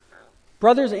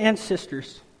Brothers and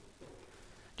sisters,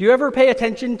 do you ever pay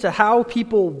attention to how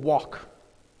people walk?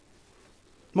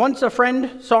 Once a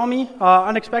friend saw me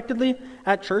unexpectedly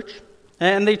at church,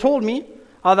 and they told me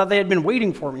that they had been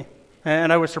waiting for me.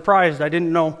 And I was surprised. I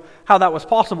didn't know how that was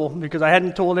possible because I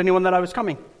hadn't told anyone that I was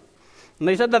coming. And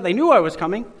they said that they knew I was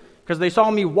coming because they saw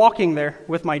me walking there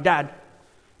with my dad.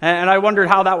 And I wondered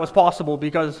how that was possible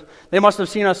because they must have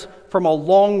seen us from a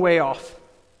long way off.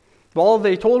 Well,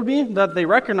 they told me that they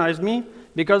recognized me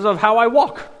because of how I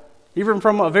walk, even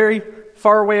from a very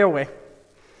far way away.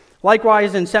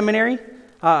 Likewise, in seminary,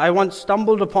 I once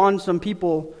stumbled upon some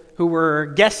people who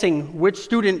were guessing which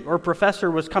student or professor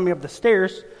was coming up the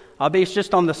stairs based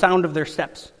just on the sound of their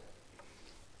steps.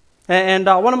 And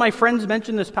one of my friends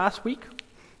mentioned this past week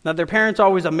that their parents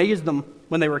always amazed them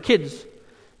when they were kids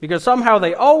because somehow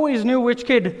they always knew which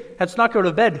kid had snuck out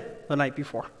of bed the night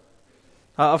before.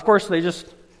 Of course, they just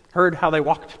heard how they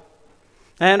walked.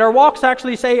 And our walks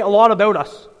actually say a lot about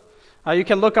us. You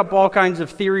can look up all kinds of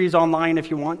theories online if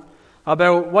you want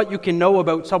about what you can know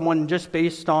about someone just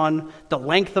based on the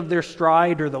length of their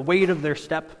stride or the weight of their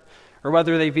step, or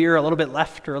whether they veer a little bit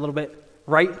left or a little bit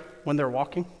right when they're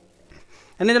walking.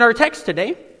 And in our text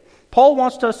today, Paul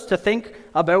wants us to think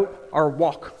about our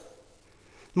walk.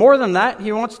 More than that,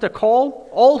 he wants to call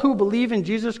all who believe in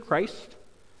Jesus Christ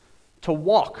to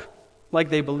walk like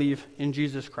they believe in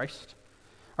Jesus Christ.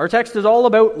 Our text is all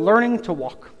about learning to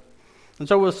walk. And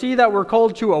so we'll see that we're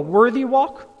called to a worthy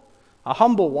walk, a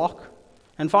humble walk,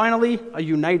 and finally, a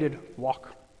united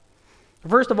walk.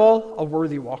 First of all, a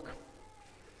worthy walk.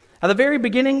 At the very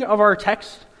beginning of our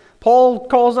text, Paul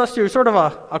calls us to sort of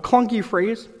a clunky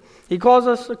phrase. He calls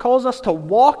us to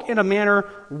walk in a manner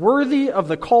worthy of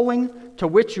the calling to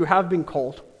which you have been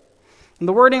called. And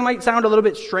the wording might sound a little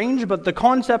bit strange, but the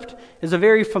concept is a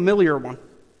very familiar one.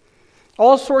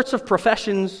 All sorts of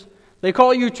professions, they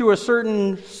call you to a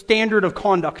certain standard of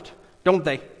conduct, don't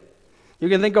they? You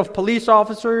can think of police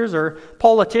officers or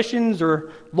politicians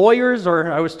or lawyers,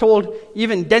 or I was told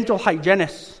even dental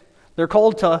hygienists. They're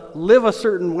called to live a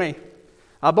certain way,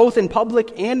 both in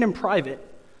public and in private,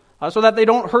 so that they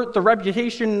don't hurt the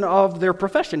reputation of their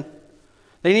profession.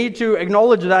 They need to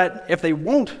acknowledge that if they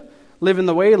won't live in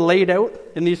the way laid out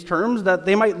in these terms, that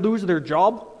they might lose their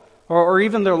job or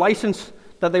even their license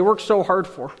that they worked so hard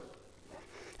for.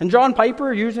 And John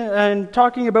Piper,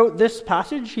 talking about this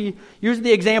passage, he used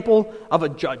the example of a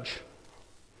judge.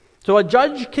 So a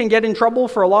judge can get in trouble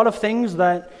for a lot of things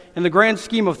that, in the grand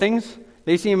scheme of things,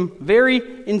 they seem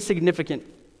very insignificant.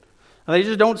 And they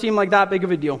just don't seem like that big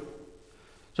of a deal.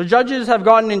 So judges have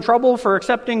gotten in trouble for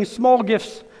accepting small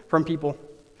gifts from people.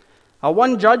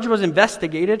 One judge was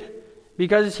investigated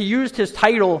because he used his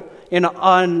title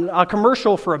on a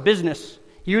commercial for a business.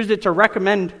 He used it to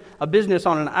recommend a business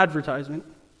on an advertisement.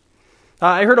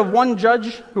 I heard of one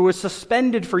judge who was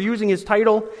suspended for using his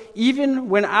title even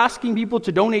when asking people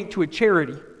to donate to a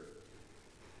charity.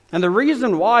 And the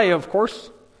reason why, of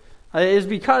course, is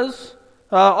because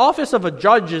office of a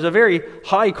judge is a very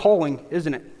high calling,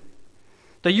 isn't it?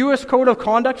 The U.S. Code of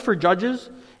Conduct for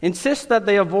judges insists that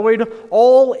they avoid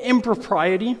all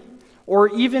impropriety or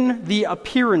even the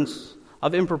appearance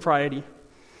of impropriety.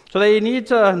 So they need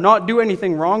to not do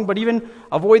anything wrong, but even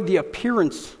avoid the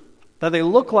appearance that they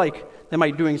look like they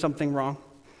might be doing something wrong.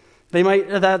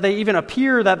 That they even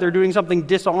appear that they're doing something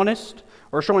dishonest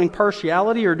or showing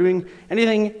partiality or doing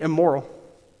anything immoral.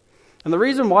 And the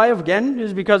reason why, again,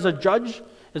 is because a judge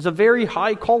is a very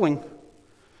high calling.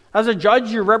 As a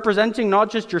judge, you're representing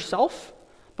not just yourself,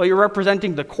 but you're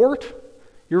representing the court.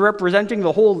 You're representing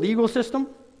the whole legal system.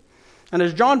 And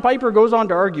as John Piper goes on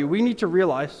to argue, we need to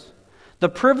realize the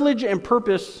privilege and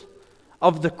purpose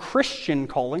of the Christian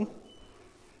calling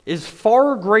is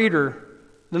far greater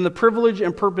than the privilege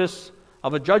and purpose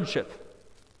of a judgeship.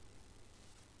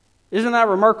 Isn't that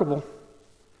remarkable?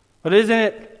 But isn't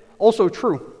it also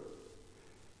true?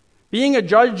 Being a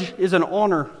judge is an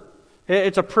honor.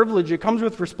 It's a privilege. It comes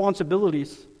with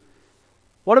responsibilities.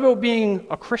 What about being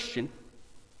a Christian?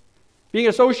 Being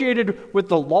associated with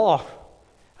the law.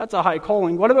 That's a high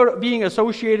calling. What about being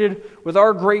associated with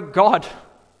our great God?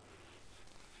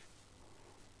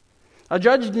 A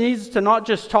judge needs to not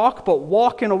just talk, but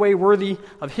walk in a way worthy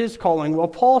of his calling. Well,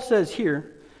 Paul says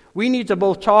here, we need to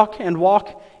both talk and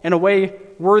walk in a way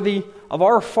worthy of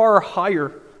our far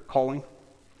higher calling.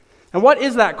 And what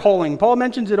is that calling? Paul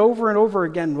mentions it over and over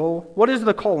again. Well, what is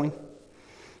the calling?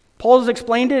 Paul has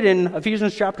explained it in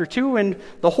Ephesians chapter 2 and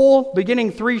the whole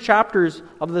beginning 3 chapters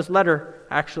of this letter,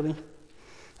 actually.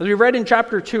 As we read in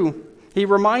chapter 2, he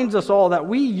reminds us all that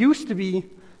we used to be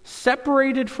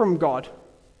separated from God.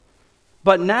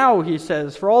 But now, he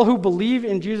says, for all who believe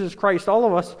in Jesus Christ, all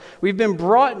of us, we've been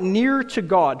brought near to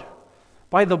God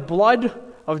by the blood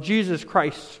of Jesus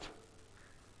Christ.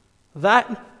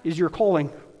 That is your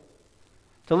calling.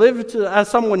 To live as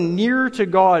someone near to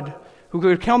God who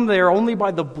could come there only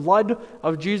by the blood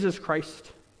of Jesus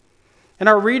Christ. In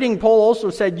our reading, Paul also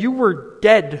said, you were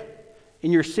dead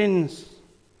in your sins,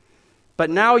 but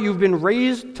now you've been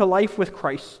raised to life with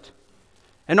Christ.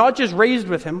 And not just raised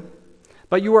with him,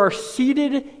 but you are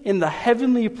seated in the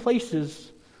heavenly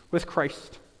places with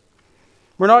Christ.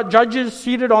 We're not judges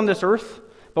seated on this earth,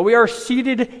 but we are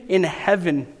seated in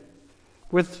heaven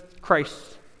with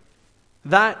Christ.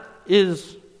 That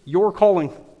is your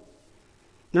calling.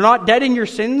 You're not dead in your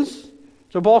sins,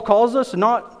 so Paul calls us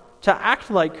not to act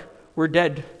like we're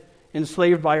dead,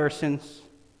 enslaved by our sins.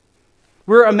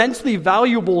 We're immensely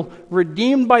valuable,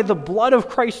 redeemed by the blood of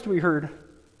Christ, we heard.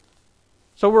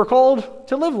 So we're called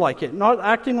to live like it, not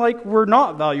acting like we're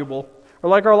not valuable or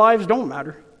like our lives don't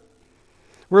matter.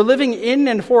 We're living in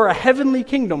and for a heavenly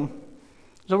kingdom.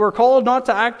 So we're called not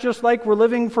to act just like we're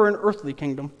living for an earthly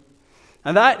kingdom.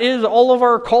 And that is all of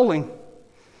our calling.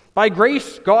 By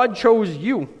grace, God chose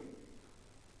you.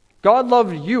 God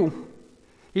loved you.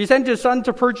 He sent his Son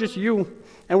to purchase you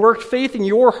and worked faith in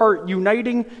your heart,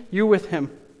 uniting you with him.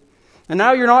 And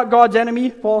now you're not God's enemy,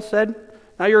 Paul said.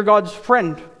 Now you're God's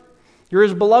friend. You're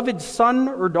his beloved son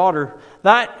or daughter.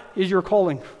 That is your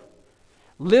calling.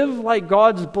 Live like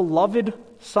God's beloved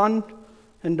son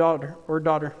and daughter or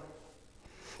daughter.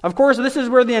 Of course, this is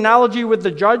where the analogy with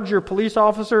the judge or police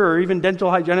officer or even dental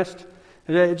hygienist,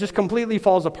 it just completely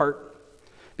falls apart.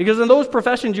 Because in those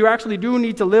professions, you actually do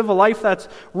need to live a life that's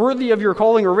worthy of your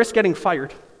calling or risk getting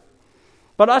fired.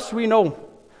 But us, we know,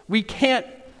 we can't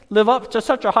live up to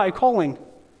such a high calling.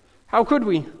 How could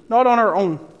we? Not on our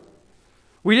own.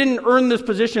 We didn't earn this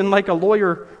position like a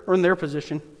lawyer earned their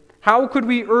position. How could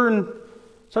we earn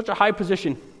such a high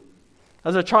position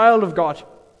as a child of God?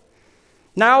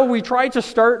 Now we try to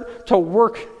start to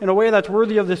work in a way that's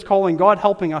worthy of this calling, God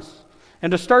helping us.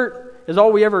 And to start is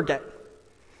all we ever get.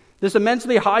 This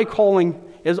immensely high calling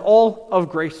is all of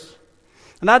grace.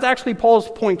 And that's actually Paul's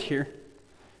point here.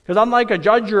 Because unlike a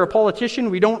judge or a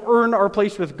politician, we don't earn our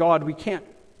place with God. We can't.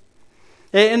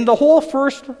 In the whole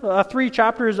first 3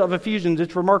 chapters of Ephesians,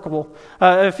 it's remarkable.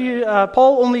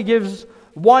 Paul only gives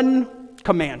one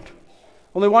command,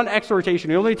 only one exhortation.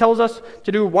 He only tells us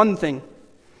to do one thing.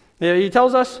 He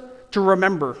tells us to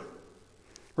remember.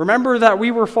 Remember that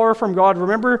we were far from God.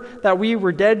 Remember that we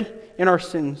were dead in our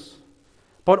sins.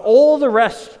 But all the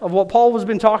rest of what Paul has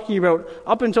been talking about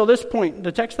up until this point,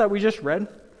 the text that we just read,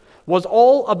 was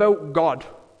all about God.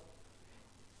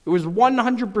 It was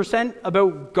 100%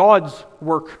 about God's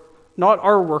work, not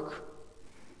our work.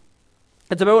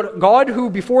 It's about God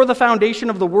who, before the foundation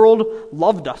of the world,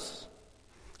 loved us.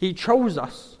 He chose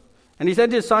us, and he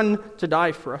sent his Son to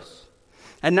die for us.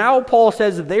 And now Paul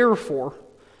says, therefore,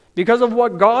 because of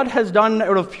what God has done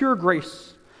out of pure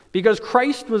grace, because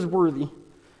Christ was worthy,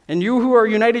 and you who are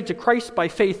united to Christ by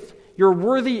faith, you're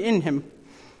worthy in him.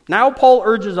 Now Paul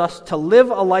urges us to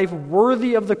live a life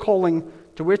worthy of the calling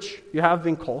to which you have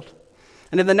been called.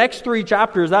 And in the next 3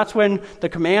 chapters, that's when the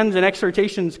commands and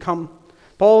exhortations come.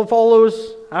 Paul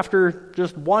follows after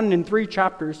just 1 and 3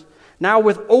 chapters, now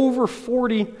with over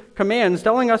 40 commands,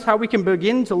 telling us how we can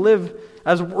begin to live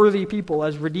as worthy people,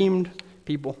 as redeemed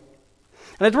people.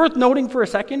 And it's worth noting for a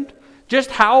second just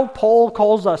how Paul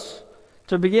calls us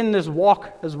to begin this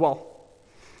walk as well.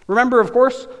 Remember, of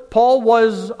course, Paul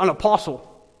was an apostle,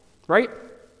 right?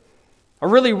 A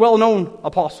really well-known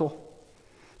apostle.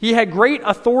 He had great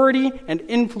authority and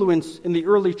influence in the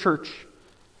early church,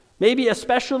 maybe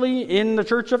especially in the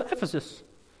church of Ephesus.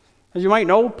 As you might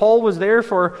know, Paul was there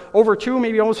for over 2,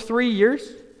 maybe almost 3 years,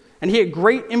 and he had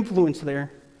great influence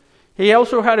there. He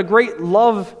also had a great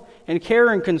love and care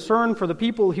and concern for the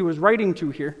people he was writing to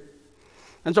here.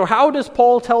 And so how does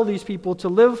Paul tell these people to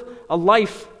live a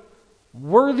life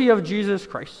worthy of Jesus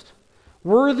Christ,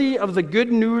 worthy of the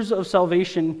good news of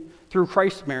salvation through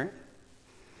Christ's merit?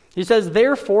 He says,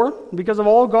 therefore, because of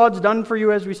all God's done for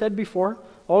you, as we said before,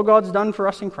 all God's done for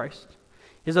us in Christ,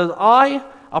 he says, I,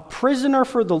 a prisoner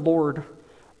for the Lord,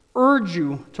 urge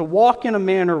you to walk in a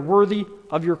manner worthy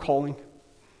of your calling.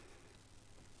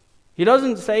 He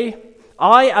doesn't say,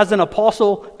 I, as an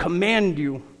apostle, command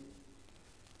you,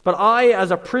 but I,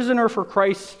 as a prisoner for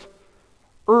Christ,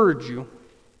 urge you.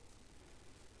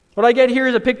 What I get here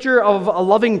is a picture of a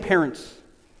loving parents.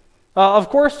 Of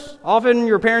course, often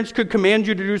your parents could command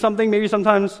you to do something. Maybe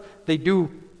sometimes they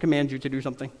do command you to do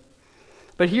something.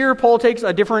 But here, Paul takes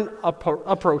a different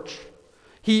approach.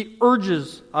 He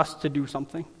urges us to do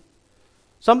something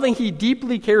he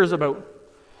deeply cares about.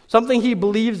 something he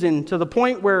believes in, to the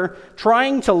point where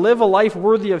trying to live a life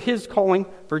worthy of his calling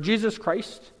for Jesus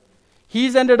Christ,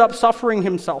 he's ended up suffering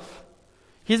himself.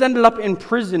 He's ended up in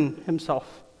prison himself.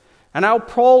 And now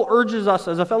Paul urges us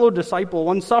as a fellow disciple,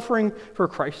 one suffering for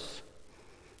Christ.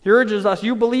 He urges us,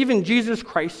 you believe in Jesus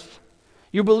Christ.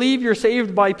 You believe you're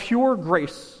saved by pure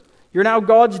grace. You're now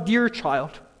God's dear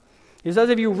child. He says,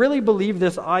 if you really believe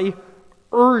this, I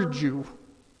urge you,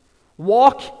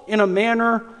 walk in a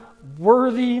manner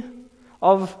worthy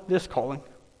of this calling.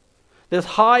 This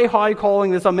high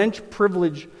calling, this immense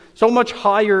privilege, so much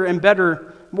higher and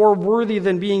better, more worthy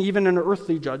than being even an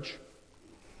earthly judge.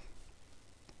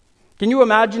 Can you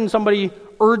imagine somebody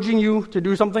urging you to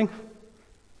do something?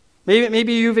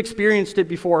 Maybe you've experienced it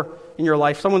before in your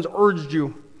life. Someone's urged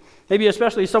you. Maybe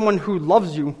especially someone who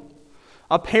loves you.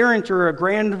 A parent or a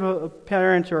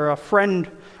grandparent or a friend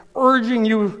urging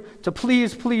you to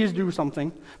please do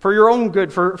something for your own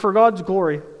good, for God's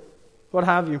glory, what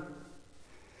have you.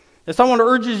 If someone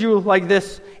urges you like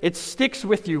this, it sticks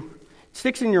with you. It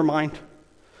sticks in your mind.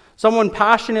 Someone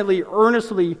passionately,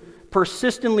 earnestly,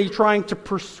 persistently trying to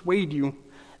persuade you.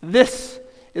 This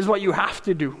is what you have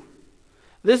to do.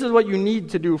 This is what you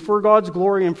need to do for God's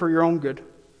glory and for your own good.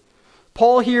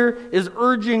 Paul here is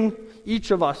urging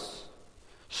each of us,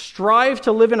 strive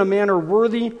to live in a manner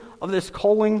worthy of this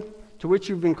calling to which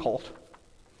you've been called.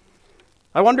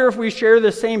 I wonder if we share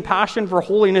the same passion for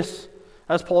holiness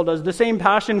as Paul does, the same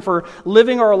passion for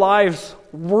living our lives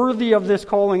worthy of this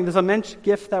calling, this immense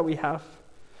gift that we have.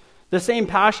 The same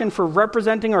passion for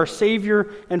representing our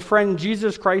Savior and friend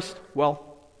Jesus Christ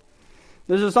well.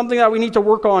 This is something that we need to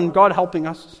work on, God helping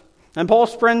us. And Paul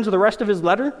spends the rest of his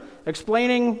letter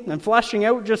explaining and fleshing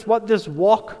out just what this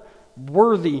walk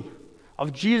worthy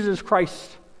of Jesus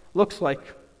Christ looks like.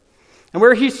 And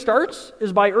where he starts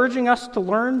is by urging us to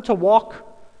learn to walk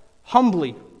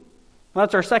humbly.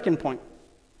 That's our second point.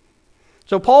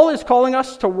 So Paul is calling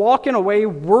us to walk in a way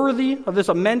worthy of this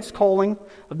immense calling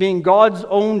of being God's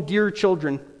own dear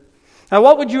children. Now,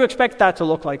 what would you expect that to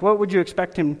look like? What would you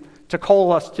expect him to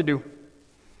call us to do?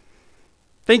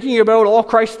 Thinking about all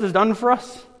Christ has done for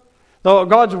us,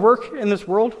 God's work in this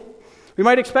world, we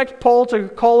might expect Paul to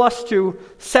call us to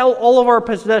sell all of our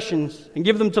possessions and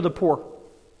give them to the poor.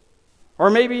 Or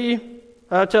maybe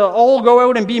to all go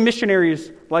out and be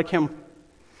missionaries like him.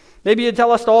 Maybe he'd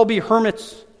tell us to all be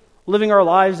hermits, living our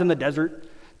lives in the desert,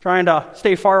 trying to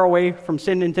stay far away from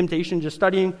sin and temptation, just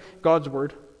studying God's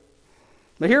word.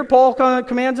 But here Paul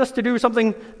commands us to do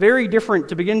something very different,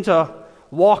 to begin to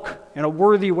walk in a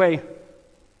worthy way.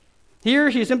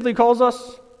 Here he simply calls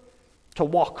us to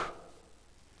walk.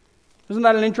 Isn't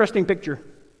that an interesting picture?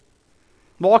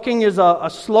 Walking is a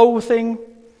slow thing.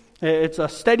 It's a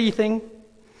steady thing.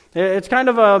 It's kind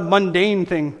of a mundane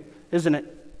thing, isn't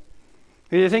it?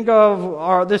 You think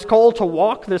of this call to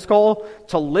walk, this call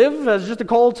to live, as just a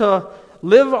call to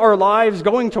live our lives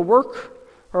going to work,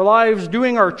 our lives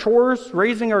doing our chores,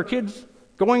 raising our kids,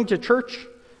 going to church,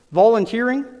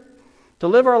 volunteering, to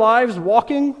live our lives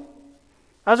walking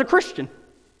as a Christian,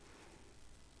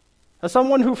 as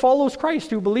someone who follows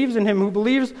Christ, who believes in him, who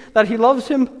believes that he loves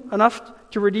him enough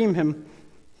to redeem him.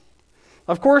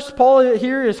 Of course, Paul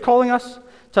here is calling us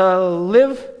to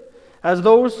live as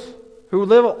those who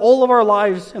live all of our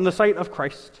lives in the sight of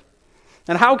Christ.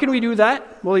 And how can we do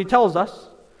that? Well, he tells us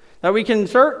that we can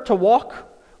start to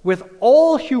walk with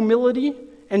all humility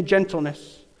and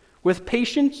gentleness, with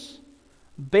patience,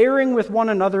 bearing with one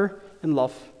another in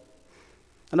love.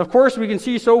 And of course, we can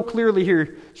see so clearly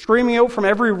here, screaming out from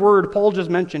every word Paul just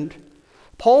mentioned,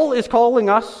 Paul is calling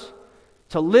us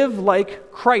to live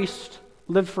like Christ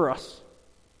lived for us.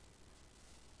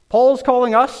 Paul is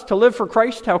calling us to live for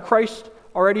Christ how Christ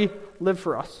already lived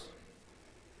for us.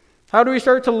 How do we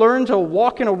start to learn to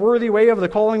walk in a worthy way of the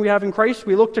calling we have in Christ?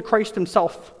 We look to Christ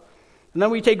himself. And then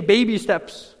we take baby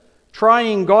steps,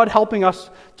 trying, God helping us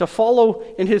to follow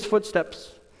in his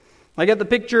footsteps. I get the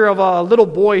picture of a little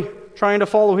boy trying to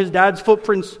follow his dad's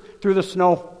footprints through the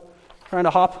snow, trying to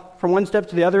hop from one step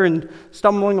to the other and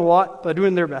stumbling a lot, but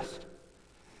doing their best.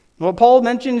 What Paul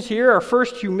mentions here are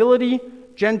first humility,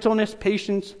 gentleness,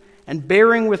 patience, and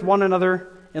bearing with one another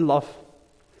in love.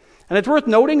 And it's worth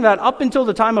noting that up until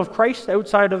the time of Christ,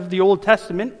 outside of the Old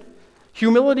Testament,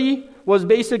 humility was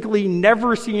basically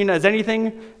never seen as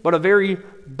anything but a very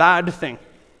bad thing.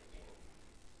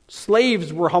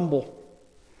 Slaves were humble.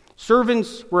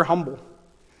 Servants were humble.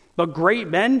 But great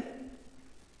men,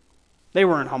 they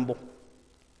weren't humble.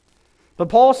 But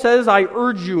Paul says, I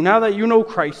urge you, now that you know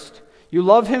Christ, you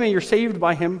love him and you're saved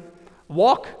by him,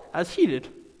 walk as he did.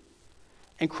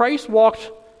 And Christ walked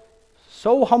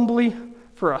so humbly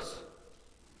for us.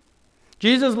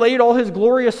 Jesus laid all his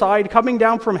glory aside, coming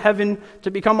down from heaven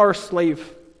to become our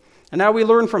slave. And now we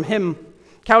learn from him,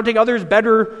 counting others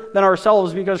better than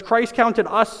ourselves, because Christ counted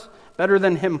us better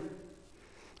than him.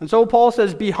 And so Paul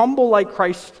says, be humble like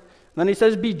Christ. And then he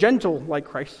says, be gentle like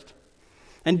Christ.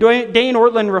 And Dane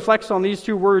Ortlund reflects on these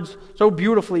two words so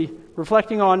beautifully,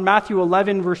 reflecting on Matthew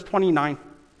 11, verse 29.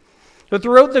 So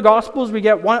throughout the Gospels, we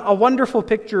get a wonderful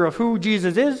picture of who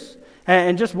Jesus is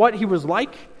and just what he was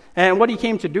like and what he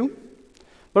came to do.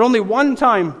 But only one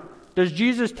time does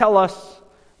Jesus tell us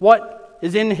what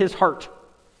is in his heart,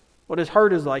 what his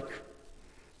heart is like.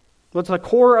 What's the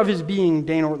core of his being,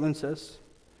 Dane Ortlund says.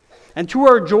 And to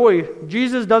our joy,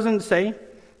 Jesus doesn't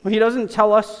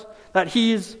tell us that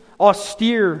he's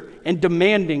austere and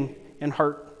demanding in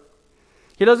heart.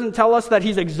 He doesn't tell us that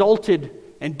he's exalted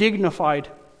and dignified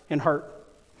in heart.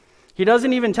 He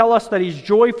doesn't even tell us that he's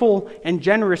joyful and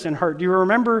generous in heart. Do you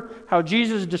remember how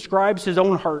Jesus describes his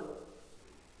own heart?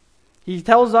 He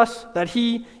tells us that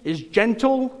he is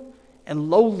gentle and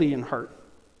lowly in heart.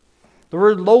 The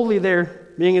word lowly there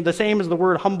being the same as the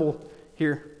word humble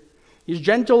here. He's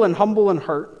gentle and humble in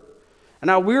heart. And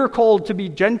now we're called to be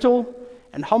gentle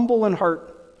and humble in heart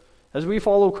as we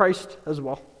follow Christ as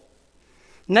well.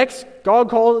 Next, God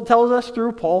tells us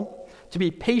through Paul to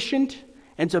be patient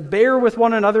and to bear with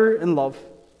one another in love.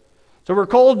 So we're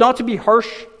called not to be harsh,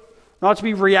 not to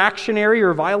be reactionary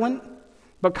or violent,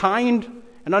 but kind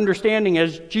and understanding,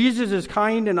 as Jesus is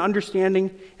kind and understanding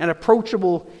and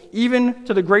approachable even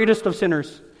to the greatest of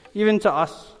sinners, even to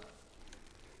us.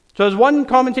 So as one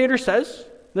commentator says,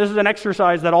 this is an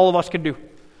exercise that all of us can do.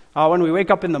 When we wake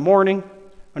up in the morning,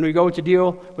 when we go to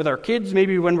deal with our kids,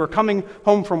 maybe when we're coming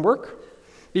home from work,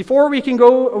 before we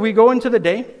go into the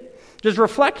day, just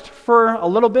reflect for a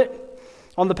little bit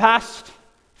on the past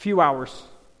few hours,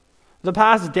 the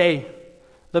past day,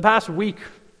 the past week,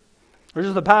 or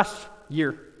just the past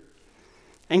year.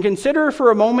 And consider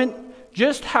for a moment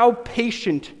just how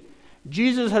patient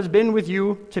Jesus has been with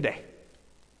you today.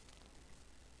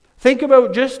 Think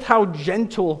about just how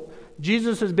gentle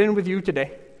Jesus has been with you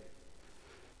today.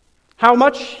 How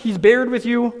much he's bared with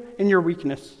you in your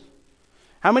weakness.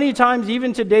 How many times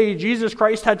even today Jesus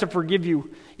Christ had to forgive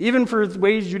you, even for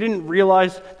ways you didn't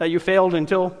realize that you failed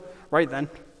until right then.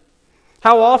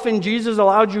 How often Jesus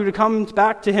allowed you to come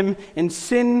back to him in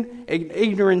sin and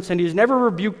ignorance, and he's never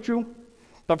rebuked you,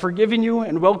 but forgiven you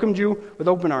and welcomed you with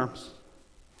open arms.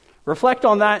 Reflect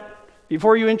on that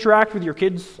before you interact with your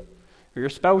kids, or your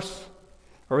spouse,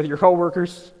 or with your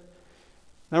coworkers.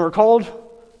 And we're called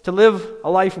to live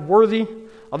a life worthy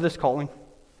of this calling.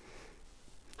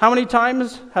 How many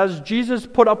times has Jesus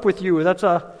put up with you? It's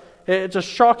a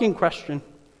shocking question.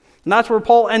 And that's where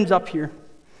Paul ends up here.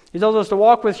 He tells us to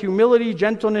walk with humility,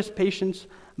 gentleness, patience,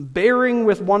 bearing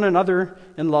with one another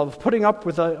in love, putting up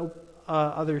with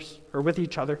others, or with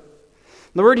each other.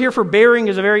 And the word here for bearing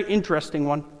is a very interesting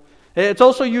one. It's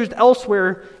also used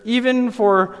elsewhere, even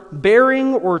for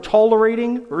bearing or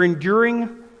tolerating or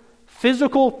enduring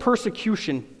physical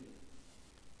persecution.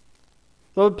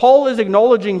 What Paul is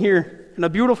acknowledging here in a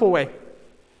beautiful way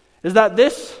is that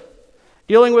this,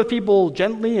 dealing with people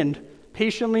gently and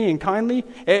patiently and kindly,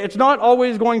 it's not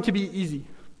always going to be easy.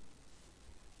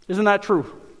 Isn't that true?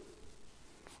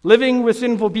 Living with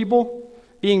sinful people,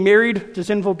 being married to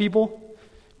sinful people,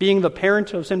 being the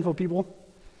parent of sinful people,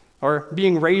 or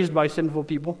being raised by sinful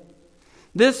people.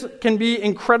 This can be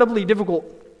incredibly difficult.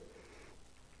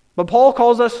 But Paul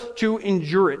calls us to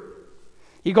endure it.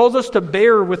 He calls us to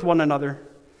bear with one another.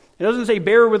 He doesn't say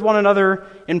bear with one another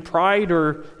in pride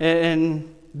or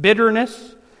in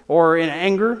bitterness or in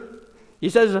anger. He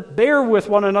says bear with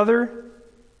one another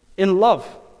in love.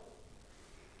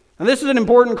 And this is an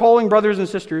important calling, brothers and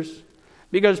sisters,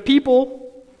 because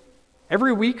people,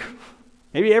 every week,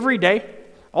 maybe every day,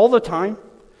 all the time,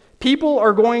 people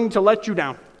are going to let you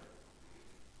down.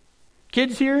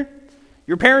 Kids here,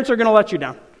 your parents are going to let you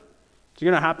down. It's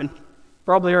going to happen.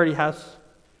 Probably already has.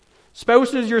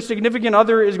 Spouses, your significant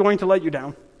other is going to let you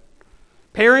down.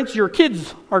 Parents, your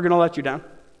kids are going to let you down.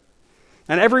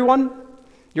 And everyone,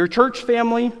 your church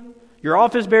family, your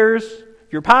office bearers,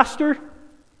 your pastor,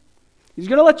 he's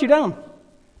going to let you down.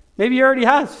 Maybe he already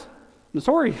has. I'm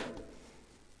sorry.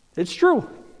 It's true.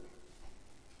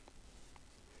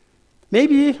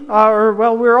 Maybe,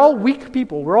 we're all weak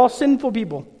people. We're all sinful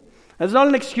people. That's not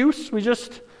an excuse. We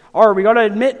just are. We got to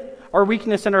admit our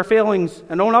weakness and our failings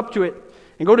and own up to it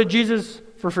and go to Jesus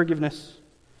for forgiveness.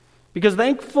 Because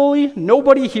thankfully,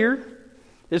 nobody here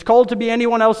is called to be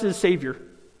anyone else's savior.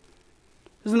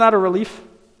 Isn't that a relief?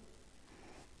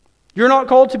 You're not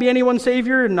called to be anyone's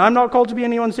savior, and I'm not called to be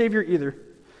anyone's savior either.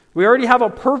 We already have a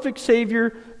perfect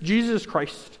savior, Jesus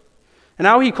Christ. And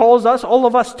now he calls us, all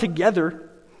of us together,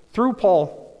 through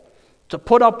Paul, to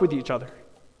put up with each other,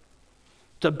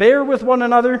 to bear with one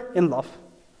another in love,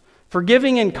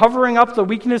 forgiving and covering up the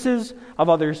weaknesses of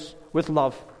others with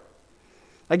love.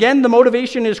 Again, the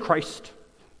motivation is Christ,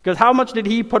 because how much did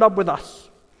he put up with us?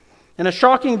 In a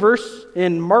shocking verse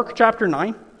in Mark chapter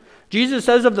 9, Jesus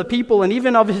says of the people and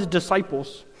even of his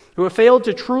disciples who have failed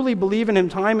to truly believe in him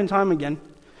time and time again,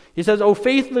 he says, "O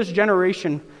faithless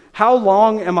generation, how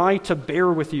long am I to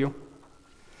bear with you?"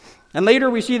 And later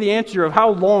we see the answer of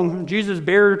how long Jesus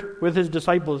bared with his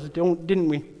disciples, didn't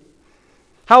we?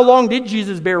 How long did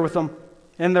Jesus bear with them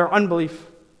in their unbelief?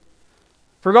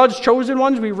 For God's chosen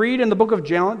ones, we read in the book of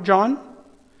John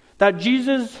that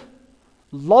Jesus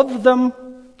loved them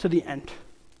to the end.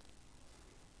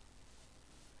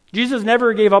 Jesus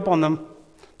never gave up on them.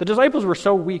 The disciples were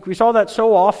so weak. We saw that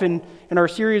so often in our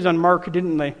series on Mark,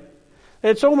 didn't they? They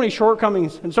had so many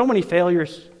shortcomings and so many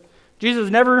failures.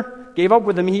 Jesus never gave up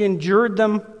with them. He endured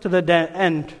them to the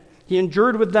end. He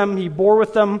endured with them. He bore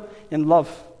with them in love.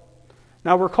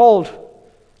 Now we're called,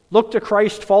 look to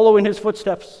Christ, follow in his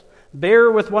footsteps,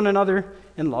 bear with one another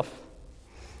in love.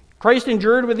 Christ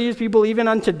endured with these people even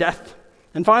unto death.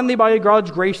 And finally, by God's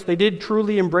grace, they did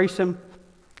truly embrace him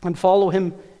and follow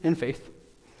him in faith.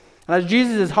 And as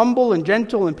Jesus is humble and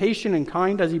gentle and patient and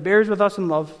kind, as he bears with us in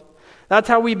love, that's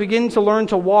how we begin to learn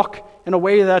to walk in a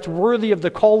way that's worthy of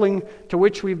the calling to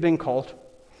which we've been called.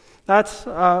 That's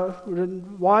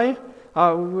why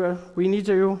we need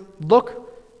to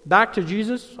look back to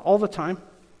Jesus all the time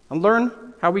and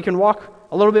learn how we can walk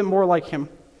a little bit more like him.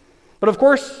 But of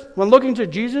course, when looking to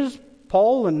Jesus,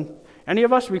 Paul, and any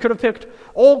of us, we could have picked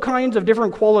all kinds of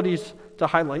different qualities to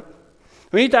highlight.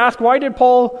 We need to ask, why did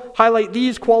Paul highlight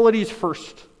these qualities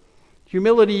first?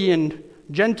 Humility and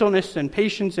gentleness and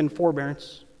patience and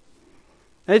forbearance.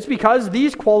 And it's because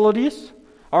these qualities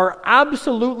are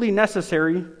absolutely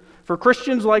necessary for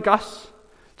Christians like us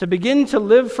to begin to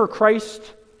live for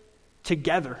Christ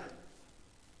together.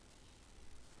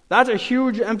 That's a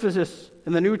huge emphasis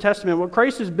in the New Testament. What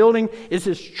Christ is building is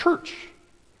his church,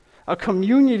 a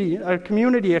community, a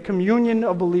communion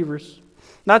of believers.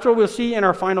 And that's what we'll see in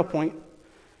our final point.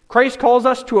 Christ calls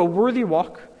us to a worthy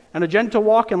walk and a gentle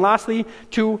walk, and lastly,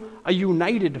 to a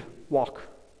united walk.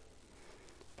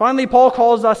 Finally, Paul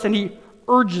calls us and he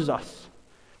urges us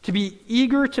to be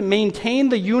eager to maintain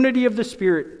the unity of the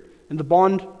Spirit in the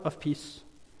bond of peace.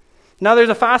 Now, there's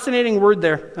a fascinating word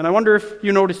there, and I wonder if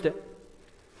you noticed it.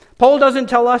 Paul doesn't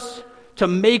tell us to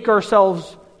make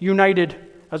ourselves united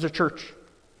as a church.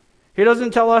 He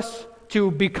doesn't tell us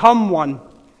to become one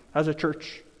as a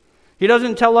church. He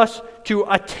doesn't tell us to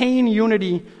attain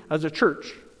unity as a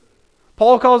church.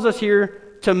 Paul calls us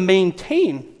here to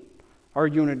maintain our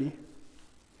unity.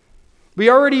 We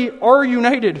already are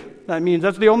united. That means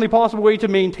that's the only possible way to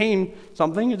maintain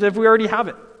something, is if we already have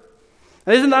it.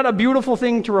 And isn't that a beautiful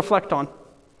thing to reflect on?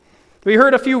 We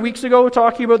heard a few weeks ago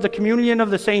talking about the communion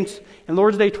of the saints in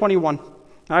Lord's Day 21.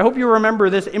 I hope you remember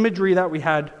this imagery that we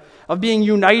had of being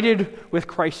united with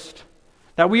Christ.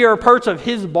 That we are parts of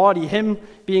his body, him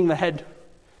being the head.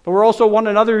 But we're also one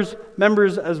another's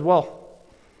members as well.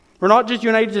 We're not just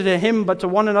united to him, but to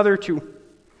one another too.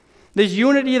 This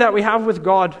unity that we have with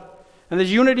God and this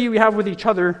unity we have with each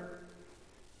other,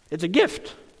 it's a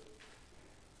gift.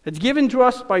 It's given to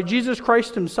us by Jesus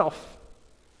Christ himself.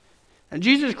 And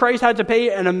Jesus Christ had to pay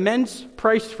an immense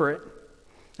price for it.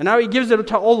 And now he gives it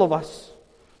to all of us,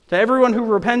 to everyone who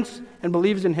repents and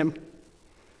believes in him.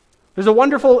 There's a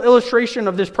wonderful illustration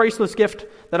of this priceless gift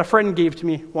that a friend gave to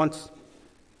me once.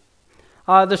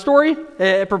 The story,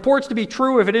 it purports to be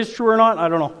true. If it is true or not, I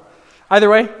don't know. Either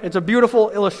way, it's a beautiful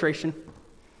illustration.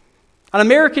 An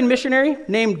American missionary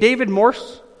named David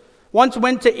Morse once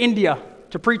went to India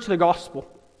to preach the gospel.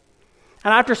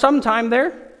 And after some time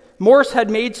there, Morse had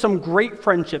made some great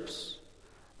friendships,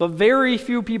 but very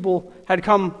few people had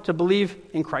come to believe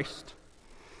in Christ.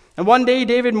 And one day,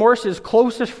 David Morse's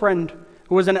closest friend,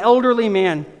 who was an elderly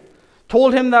man,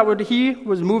 told him that he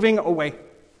was moving away.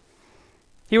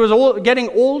 He was getting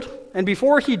old, and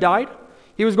before he died,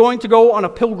 he was going to go on a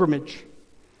pilgrimage.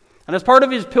 And as part of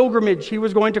his pilgrimage, he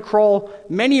was going to crawl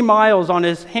many miles on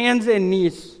his hands and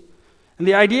knees. And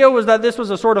the idea was that this was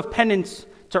a sort of penance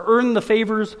to earn the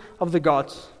favors of the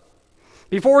gods.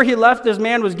 Before he left, this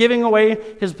man was giving away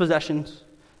his possessions.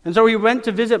 And so he went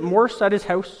to visit Morse at his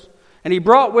house, and he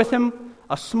brought with him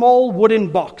a small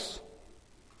wooden box.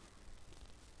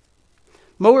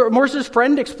 Morse's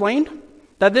friend explained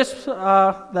that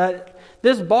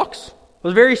this box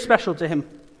was very special to him.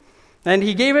 And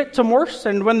he gave it to Morse,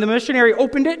 and when the missionary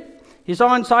opened it, he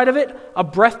saw inside of it a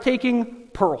breathtaking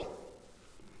pearl.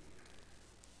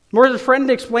 Morris' friend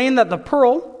explained that the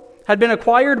pearl had been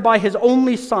acquired by his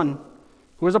only son,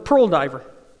 who was a pearl diver.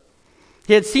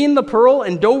 He had seen the pearl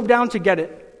and dove down to get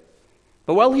it.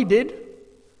 But while he did,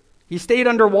 he stayed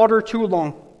underwater too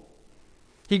long.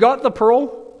 He got the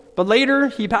pearl, but later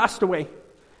he passed away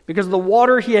because of the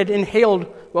water he had inhaled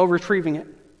while retrieving it.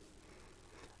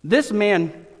 This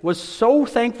man was so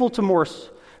thankful to Morse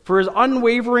for his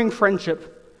unwavering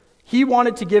friendship, he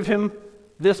wanted to give him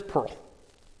this pearl.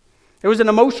 It was an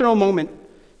emotional moment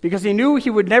because he knew he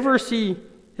would never see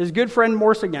his good friend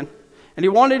Morse again, and he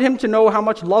wanted him to know how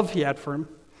much love he had for him.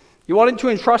 He wanted to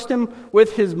entrust him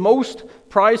with his most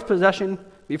prized possession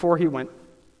before he went.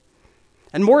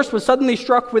 And Morse was suddenly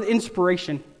struck with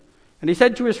inspiration, and he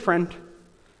said to his friend,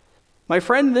 "My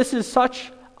friend, this is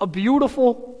such a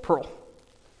beautiful pearl.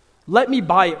 Let me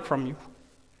buy it from you.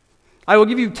 I will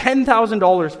give you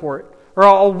 $10,000 for it, or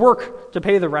I'll work to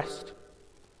pay the rest."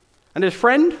 And his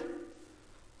friend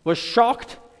was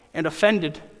shocked and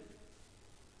offended.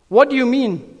 "What do you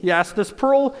mean?" he asked. "This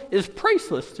pearl is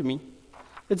priceless to me.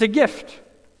 It's a gift."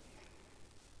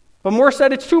 But Morse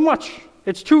said, "It's too much.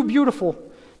 It's too beautiful.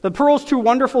 The pearl's too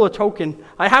wonderful a token.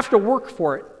 I have to work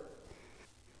for it."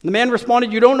 The man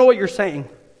responded, "You don't know what you're saying.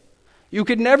 You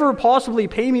could never possibly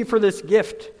pay me for this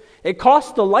gift. It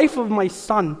costs the life of my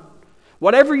son.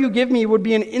 Whatever you give me would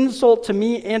be an insult to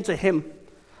me and to him.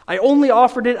 I only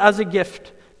offered it as a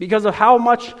gift because of how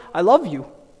much I love you."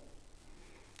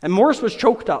 And Morse was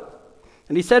choked up,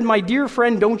 and he said, "My dear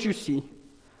friend, don't you see?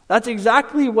 That's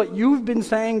exactly what you've been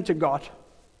saying to God.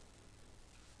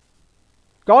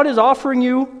 God is offering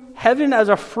you heaven as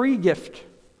a free gift.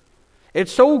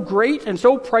 It's so great and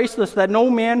so priceless that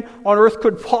no man on earth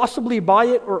could possibly buy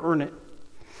it or earn it.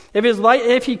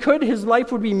 If he could, his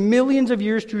life would be millions of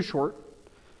years too short.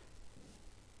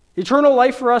 Eternal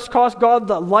life for us cost God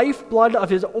the lifeblood of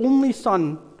his only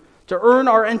Son to earn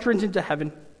our entrance into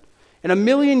heaven. In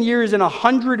 1,000,000 years and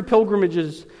 100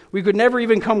 pilgrimages, we could never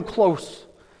even come close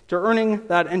to earning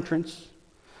that entrance.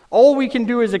 All we can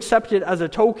do is accept it as a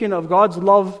token of God's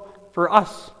love for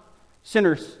us,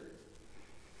 sinners.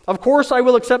 Of course, I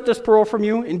will accept this pearl from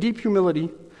you in deep humility,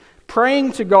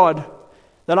 praying to God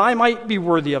that I might be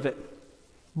worthy of it.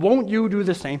 Won't you do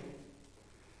the same?"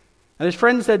 And his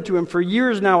friend said to him, "For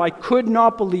years now, I could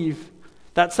not believe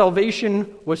that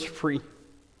salvation was free.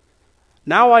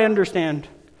 Now I understand.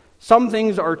 Some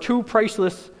things are too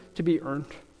priceless to be earned."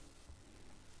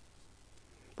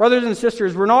 Brothers and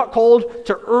sisters, we're not called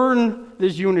to earn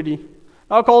this unity,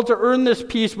 not called to earn this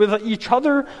peace with each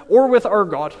other or with our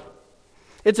God.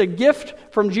 It's a gift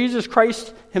from Jesus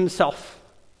Christ himself.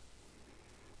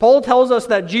 Paul tells us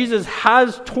that Jesus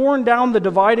has torn down the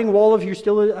dividing wall of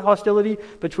hostility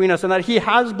between us and that he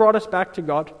has brought us back to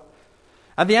God.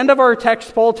 At the end of our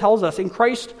text, Paul tells us, in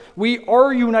Christ, we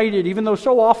are united, even though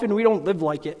so often we don't live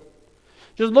like it.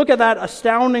 Just look at that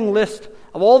astounding list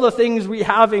of all the things we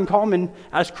have in common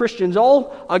as Christians,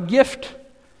 all a gift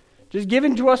just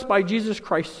given to us by Jesus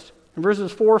Christ, in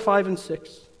verses 4, 5, and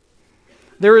 6.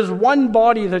 There is one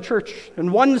body, the church,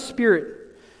 and one Spirit,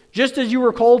 just as you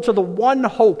were called to the one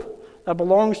hope that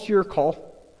belongs to your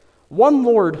call. One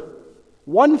Lord,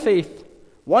 one faith,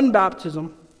 one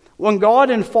baptism, one God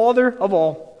and Father of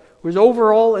all, who is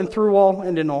over all and through all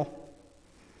and in all.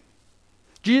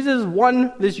 Jesus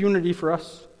won this unity for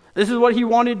us. This is what he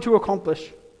wanted to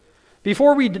accomplish.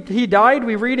 Before he died,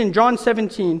 we read in John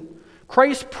 17,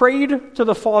 Christ prayed to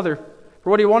the Father for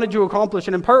what he wanted to accomplish,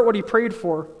 and in part what he prayed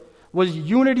for was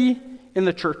unity in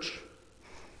the church.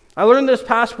 I learned this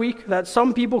past week that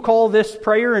some people call this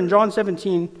prayer in John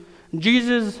 17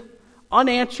 Jesus'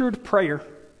 unanswered prayer.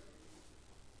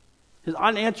 His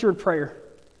unanswered prayer.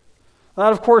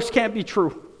 That, of course, can't be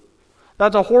true.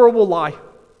 That's a horrible lie.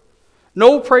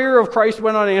 No prayer of Christ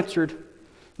went unanswered.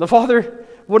 The Father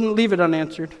wouldn't leave it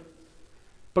unanswered.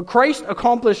 But Christ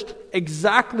accomplished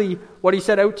exactly what he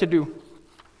set out to do.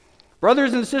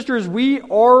 Brothers and sisters, we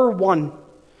are one.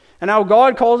 And now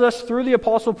God calls us through the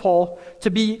Apostle Paul to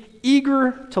be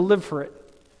eager to live for it.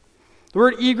 The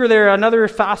word eager there, another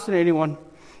fascinating one.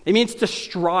 It means to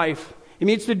strive. It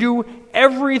means to do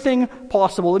everything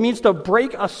possible. It means to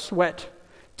break a sweat,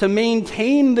 to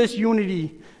maintain this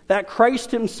unity that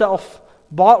Christ himself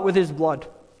bought with his blood.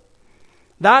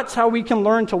 That's how we can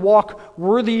learn to walk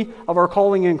worthy of our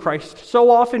calling in Christ.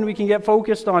 So often we can get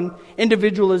focused on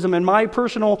individualism and my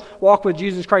personal walk with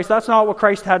Jesus Christ. That's not what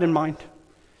Christ had in mind.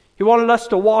 He wanted us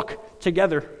to walk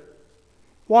together.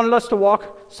 He wanted us to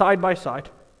walk side by side.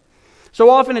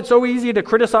 So often it's so easy to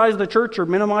criticize the church or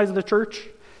minimize the church.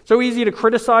 So easy to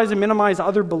criticize and minimize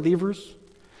other believers.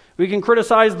 We can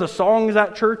criticize the songs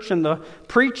at church and the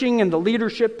preaching and the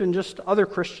leadership and just other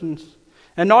Christians.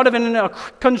 And not even in a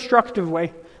constructive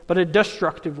way, but a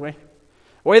destructive way.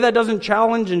 A way that doesn't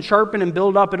challenge and sharpen and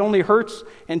build up. It only hurts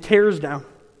and tears down.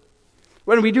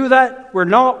 When we do that, we're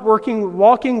not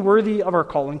walking worthy of our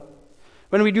calling.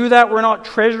 When we do that, we're not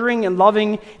treasuring and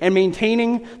loving and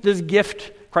maintaining this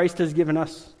gift Christ has given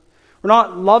us. We're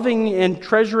not loving and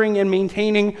treasuring and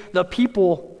maintaining the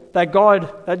people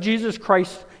that Jesus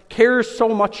Christ cares so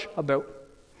much about.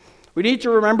 We need to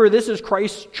remember this is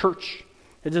Christ's church.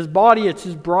 It's his body, it's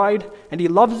his bride, and he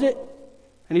loves it,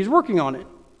 and he's working on it.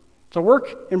 It's a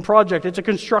work in project. It's a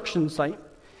construction site.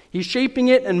 He's shaping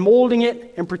it and molding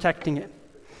it and protecting it.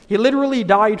 He literally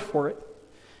died for it.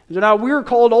 And so now we're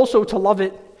called also to love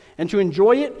it and to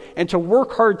enjoy it and to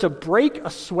work hard to break a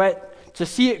sweat to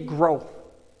see it grow.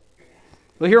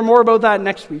 We'll hear more about that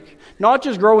next week. Not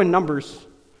just grow in numbers,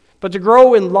 but to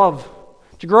grow in love,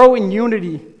 to grow in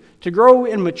unity, to grow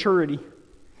in maturity.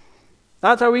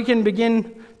 That's how we can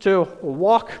begin to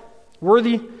walk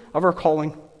worthy of our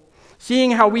calling.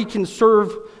 Seeing how we can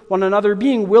serve one another,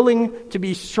 being willing to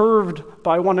be served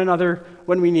by one another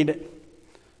when we need it.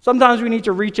 Sometimes we need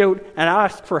to reach out and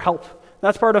ask for help.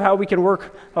 That's part of how we can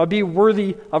be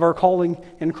worthy of our calling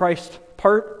in Christ,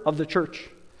 part of the church.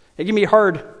 It can be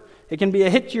hard. It can be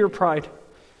a hit to your pride.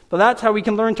 But that's how we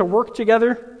can learn to work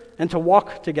together and to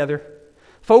walk together.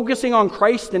 Focusing on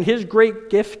Christ and his great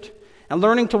gift and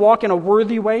learning to walk in a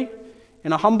worthy way,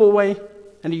 in a humble way,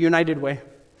 and a united way.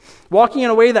 Walking in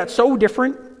a way that's so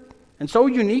different and so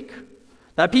unique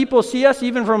that people see us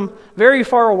even from very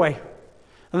far away.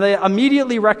 And they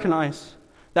immediately recognize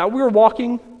that we're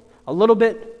walking a little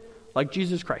bit like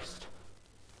Jesus Christ.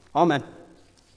 Amen.